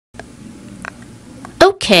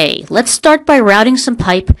Okay, let's start by routing some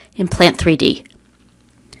pipe in Plant 3D.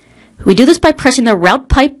 We do this by pressing the Route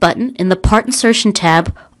Pipe button in the Part Insertion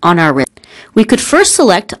tab on our ribbon. We could first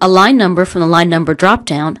select a line number from the line number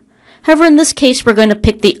drop-down. However, in this case, we're going to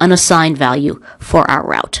pick the unassigned value for our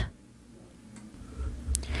route.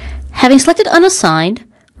 Having selected unassigned,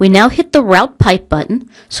 we now hit the Route Pipe button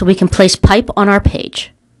so we can place pipe on our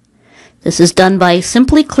page. This is done by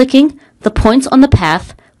simply clicking the points on the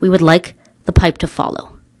path we would like the pipe to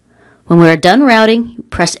follow. When we are done routing, you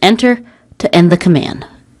press Enter to end the command.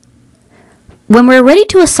 When we're ready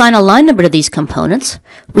to assign a line number to these components,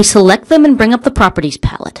 we select them and bring up the Properties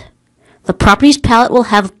palette. The Properties palette will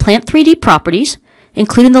have Plant 3D properties,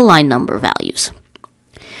 including the line number values.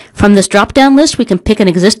 From this drop-down list, we can pick an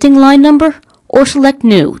existing line number or select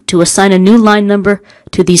New to assign a new line number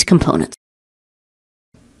to these components.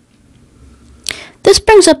 This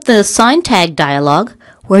brings up the Assign Tag dialog,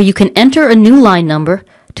 where you can enter a new line number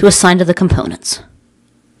to assign to the components.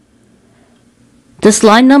 This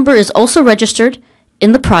line number is also registered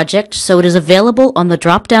in the project, so it is available on the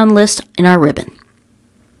drop-down list in our ribbon.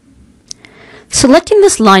 Selecting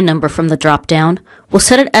this line number from the drop-down will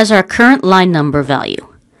set it as our current line number value.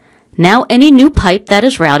 Now any new pipe that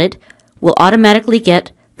is routed will automatically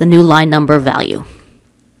get the new line number value.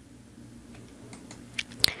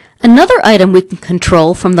 Another item we can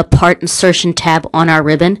control from the Part Insertion tab on our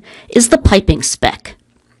ribbon is the piping spec.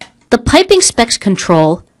 The piping specs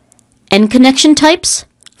control end connection types,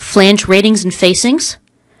 flange ratings and facings,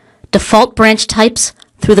 default branch types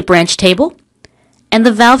through the branch table, and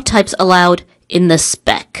the valve types allowed in the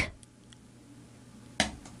spec.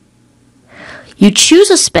 You choose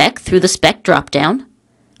a spec through the spec dropdown.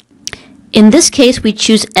 In this case, we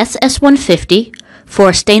choose SS150 for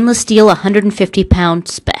a stainless steel 150-pound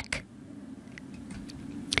spec.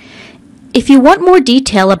 If you want more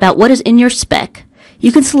detail about what is in your spec,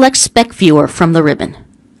 you can select Spec Viewer from the ribbon.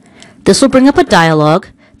 This will bring up a dialog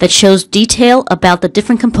that shows detail about the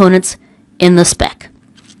different components in the spec.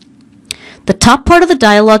 The top part of the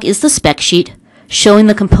dialog is the spec sheet, showing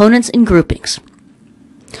the components in groupings,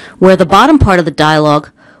 where the bottom part of the dialog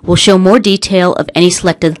will show more detail of any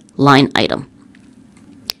selected line item.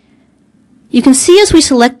 You can see as we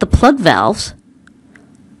select the plug valves,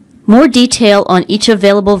 more detail on each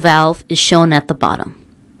available valve is shown at the bottom.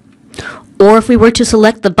 Or if we were to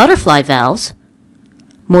select the butterfly valves,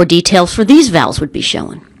 more details for these valves would be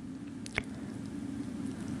shown.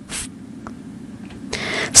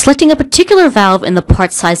 Selecting a particular valve in the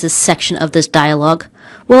part sizes section of this dialog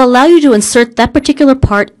will allow you to insert that particular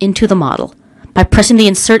part into the model by pressing the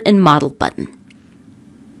Insert in Model button.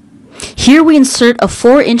 Here we insert a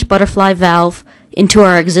 4-inch butterfly valve into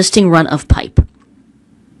our existing run of pipe.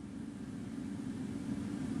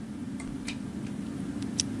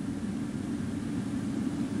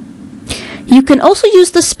 You can also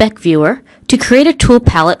use the Spec Viewer to create a tool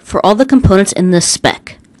palette for all the components in this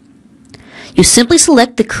spec. You simply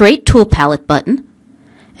select the Create Tool Palette button,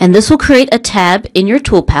 and this will create a tab in your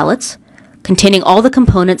tool palettes containing all the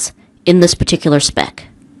components in this particular spec.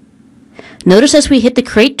 Notice as we hit the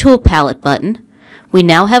Create Tool Palette button, we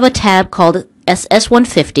now have a tab called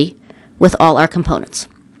SS150 with all our components.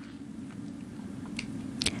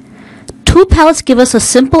 Tool palettes give us a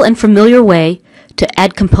simple and familiar way to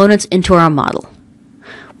add components into our model.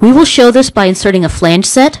 We will show this by inserting a flange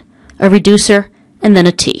set, a reducer, and then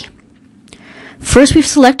a T. First, we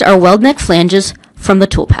select our weld neck flanges from the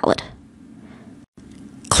tool palette.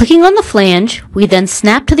 Clicking on the flange, we then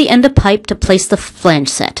snap to the end of pipe to place the flange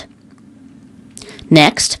set.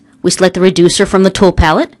 Next, we select the reducer from the tool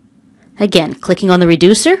palette. Again, clicking on the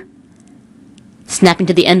reducer, snapping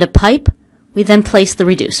to the end of pipe, we then place the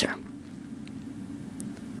reducer.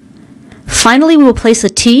 Finally, we will place a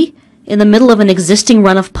T in the middle of an existing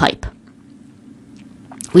run of pipe.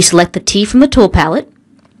 We select the T from the tool palette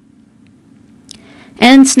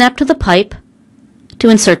and snap to the pipe to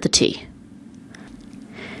insert the T.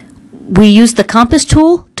 We use the compass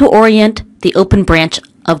tool to orient the open branch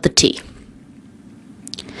of the T.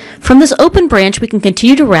 From this open branch, we can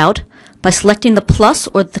continue to route by selecting the plus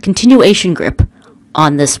or the continuation grip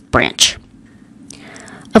on this branch.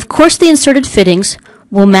 Of course, the inserted fittings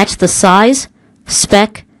will match the size,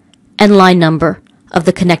 spec, and line number of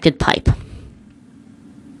the connected pipe.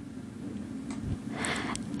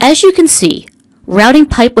 As you can see, routing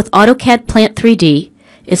pipe with AutoCAD Plant 3D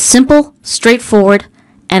is simple, straightforward,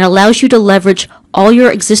 and allows you to leverage all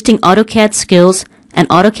your existing AutoCAD skills and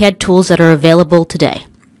AutoCAD tools that are available today.